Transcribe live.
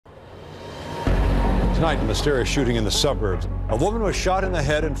Tonight, a mysterious shooting in the suburbs. A woman was shot in the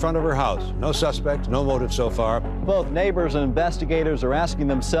head in front of her house. No suspect, no motive so far. Both neighbors and investigators are asking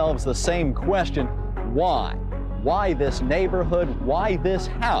themselves the same question: why? Why this neighborhood? Why this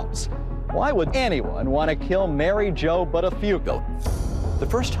house? Why would anyone want to kill Mary Jo Buttafuoco? The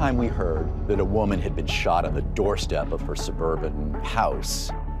first time we heard that a woman had been shot on the doorstep of her suburban house,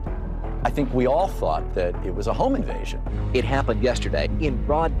 I think we all thought that it was a home invasion. It happened yesterday in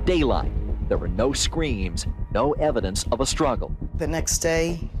broad daylight. There were no screams, no evidence of a struggle. The next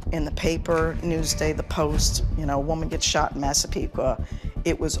day, in the paper, Newsday, the Post, a woman gets shot in Massapequa.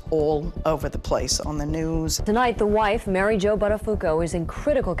 It was all over the place on the news. Tonight, the wife, Mary Jo Buttafuoco, is in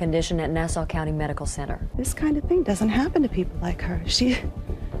critical condition at Nassau County Medical Center. This kind of thing doesn't happen to people like her.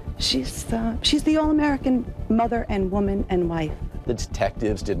 She's the all-American mother and woman and wife. The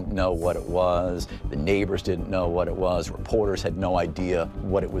detectives didn't know what it was. The neighbors didn't know what it was. Reporters had no idea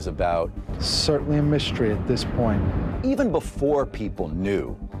what it was about. Certainly a mystery at this point. Even before people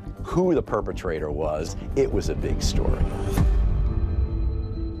knew who the perpetrator was, it was a big story.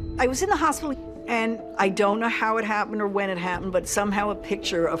 I was in the hospital, and I don't know how it happened or when it happened, but somehow a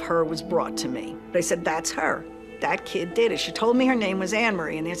picture of her was brought to me. I said, that's her. That kid did it. She told me her name was Anne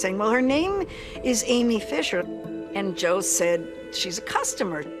Marie, and they're saying, well, her name is Amy Fisher. And Joe said, she's a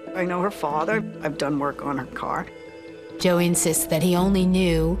customer. I know her father. I've done work on her car. Joe insists that he only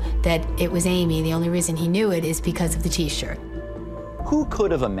knew that it was Amy. The only reason he knew it is because of the T-shirt. Who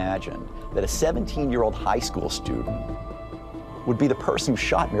could have imagined that a 17-year-old high school student would be the person who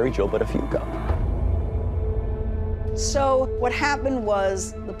shot Mary Jo Buttafuoco? So what happened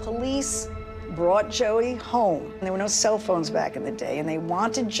was the police brought Joey home. There were no cell phones back in the day, and they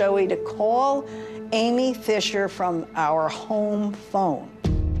wanted Joey to call Amy Fisher from our home phone.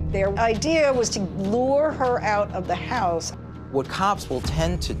 Their idea was to lure her out of the house. What cops will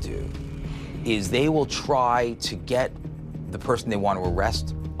tend to do is they will try to get the person they want to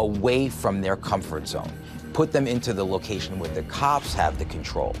arrest away from their comfort zone, put them into the location where the cops have the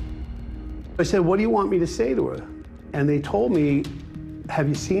control. I said, what do you want me to say to her? And they told me, have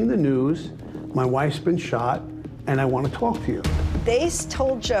you seen the news? My wife's been shot, and I want to talk to you. They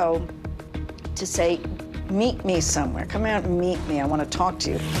told Joe to say, meet me somewhere. Come out and meet me. I want to talk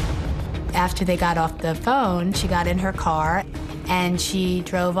to you. After they got off the phone, she got in her car and she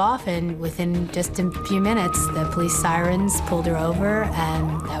drove off, and within just a few minutes, the police sirens pulled her over,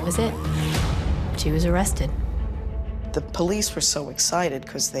 and that was it. She was arrested. The police were so excited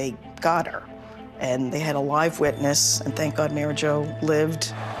because they got her, and they had a live witness, and thank God Mary Jo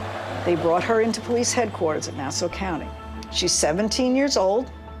lived. They brought her into police headquarters at Nassau County. She's 17 years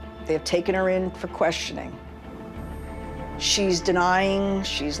old. They have taken her in for questioning. She's denying,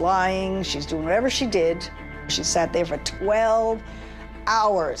 she's lying, she's doing whatever she did. She sat there for 12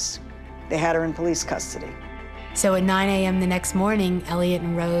 hours. They had her in police custody. So at 9 a.m. the next morning, Elliot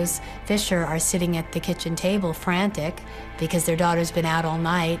and Rose Fisher are sitting at the kitchen table frantic because their daughter's been out all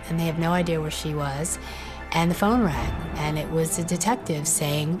night and they have no idea where she was. And the phone rang, and it was the detective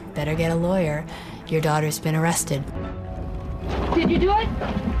saying, better get a lawyer, your daughter's been arrested. Did you do it?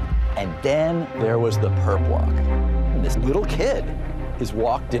 And then there was the perp walk. And this little kid is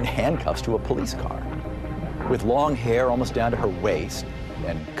walked in handcuffs to a police car with long hair almost down to her waist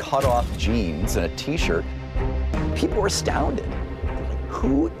and cut-off jeans and a T-shirt. People were astounded. They're like,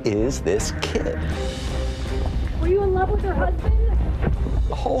 who is this kid? Were you in love with her husband?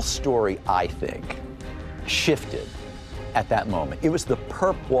 The whole story, I think, shifted at that moment. It was the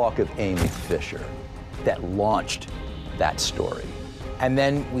perp walk of Amy Fisher that launched that story. And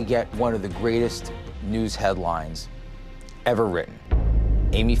then we get one of the greatest news headlines ever written.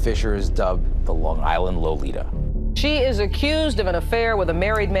 Amy Fisher is dubbed the Long Island Lolita. She is accused of an affair with a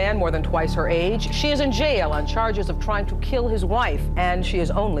married man more than twice her age. She is in jail on charges of trying to kill his wife, and she is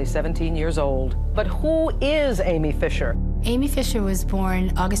only 17 years old. But who is Amy Fisher? Amy Fisher was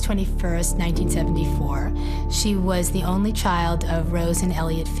born August 21st, 1974. She was the only child of Rose and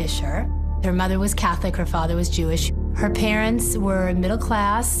Elliot Fisher. Her mother was Catholic, her father was Jewish. Her parents were middle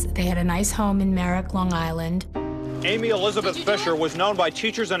class. They had a nice home in Merrick, Long Island. Amy Elizabeth Fisher was known by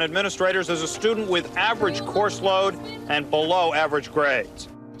teachers and administrators as a student with average course load and below average grades.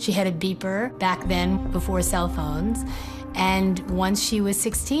 She had a beeper back then, before cell phones, and once she was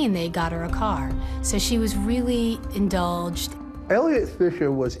 16, they got her a car. So she was really indulged. Elliot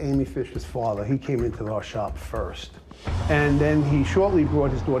Fisher was Amy Fisher's father. He came into our shop first. And then he shortly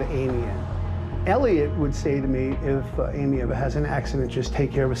brought his daughter Amy in. Elliot would say to me, if Amy ever has an accident, just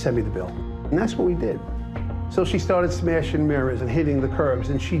take care of her, send me the bill. And that's what we did. So she started smashing mirrors and hitting the curbs,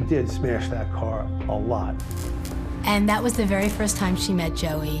 and she did smash that car a lot. And that was the very first time she met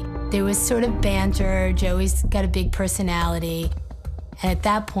Joey. There was sort of banter. Joey's got a big personality. And at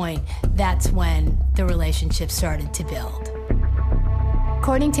that point, that's when the relationship started to build.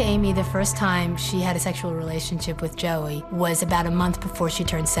 According to Amy, the first time she had a sexual relationship with Joey was about a month before she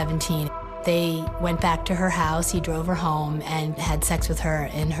turned 17. They went back to her house, he drove her home, and had sex with her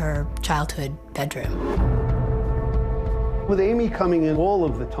in her childhood bedroom. With Amy coming in all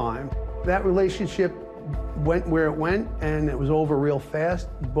of the time, that relationship went where it went, and it was over real fast,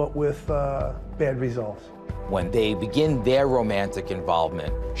 but with bad results. When they begin their romantic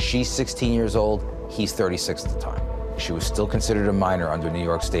involvement, she's 16 years old, he's 36 at the time. She was still considered a minor under New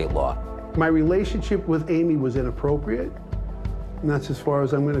York state law. My relationship with Amy was inappropriate, and that's as far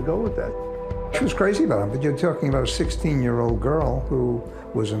as I'm going to go with that. She was crazy about him, but you're talking about a 16-year-old girl who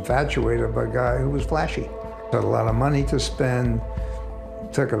was infatuated by a guy who was flashy. Had a lot of money to spend,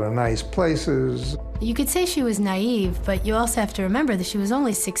 took her to nice places. You could say she was naive, but you also have to remember that she was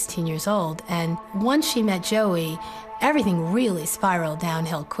only 16 years old, and once she met Joey, everything really spiraled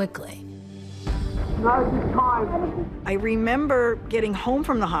downhill quickly. I remember getting home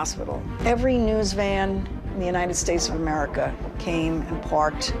from the hospital. Every news van in the United States of America came and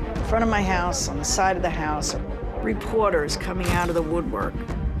parked in front of my house, on the side of the house. Reporters coming out of the woodwork.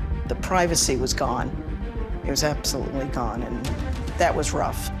 The privacy was gone. It was absolutely gone, and that was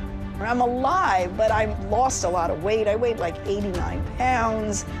rough. I'm alive, but I lost a lot of weight. I weighed like 89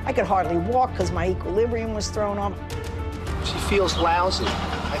 pounds. I could hardly walk because my equilibrium was thrown off. She feels lousy.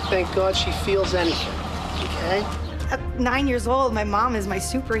 I thank God she feels anything, okay? At 9 years old, my mom is my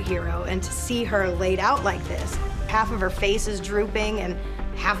superhero, and to see her laid out like this, half of her face is drooping and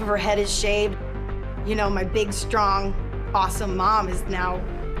half of her head is shaved. You know, my big, strong, awesome mom is now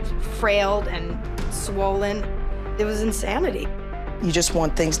frailed and swollen. It was insanity. You just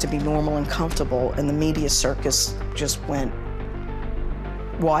want things to be normal and comfortable, and the media circus just went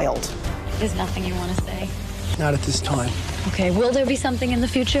wild. There's nothing you want to say? Not at this time. Okay, will there be something in the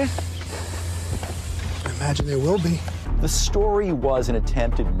future? I imagine there will be. The story was an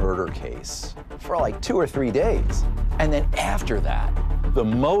attempted murder case for like 2 or 3 days. And then after that, the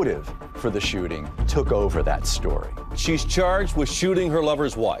motive for the shooting took over that story. She's charged with shooting her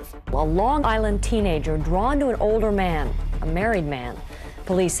lover's wife. A Long Island teenager drawn to an older man, a married man.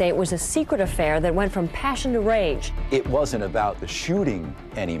 Police say it was a secret affair that went from passion to rage. It wasn't about the shooting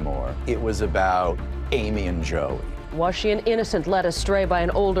anymore. It was about Amy and Joey. Was she an innocent led astray by an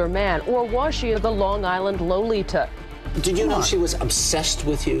older man, or was she the Long Island Lolita? Did you know she was obsessed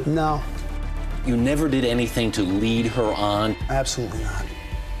with you? No. You never did anything to lead her on? Absolutely not.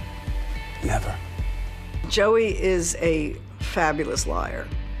 Never. Joey is a fabulous liar.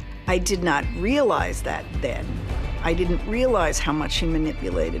 I did not realize that then. I didn't realize how much he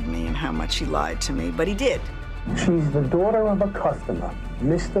manipulated me and how much he lied to me, but he did. She's the daughter of a customer,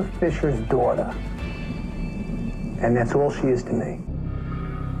 Mr. Fisher's daughter. And that's all she is to me.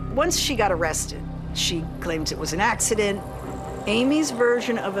 Once she got arrested, she claims it was an accident. Amy's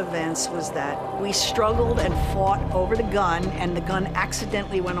version of events was that we struggled and fought over the gun, and the gun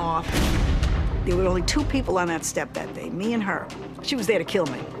accidentally went off. There were only 2 people on that step that day, me and her. She was there to kill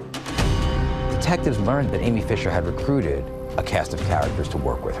me. Detectives learned that Amy Fisher had recruited a cast of characters to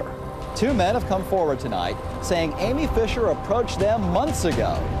work with her. 2 men have come forward tonight saying Amy Fisher approached them months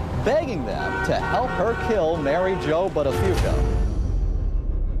ago, begging them to help her kill Mary Jo Buttafuoco.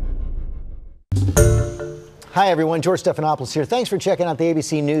 Hi everyone, George Stephanopoulos here. Thanks for checking out the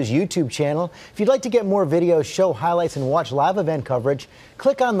ABC News YouTube channel. If you'd like to get more videos, show highlights, and watch live event coverage,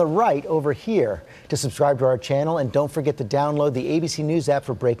 click on the right over here to subscribe to our channel, and don't forget to download the ABC News app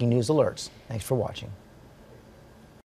for breaking news alerts. Thanks for watching.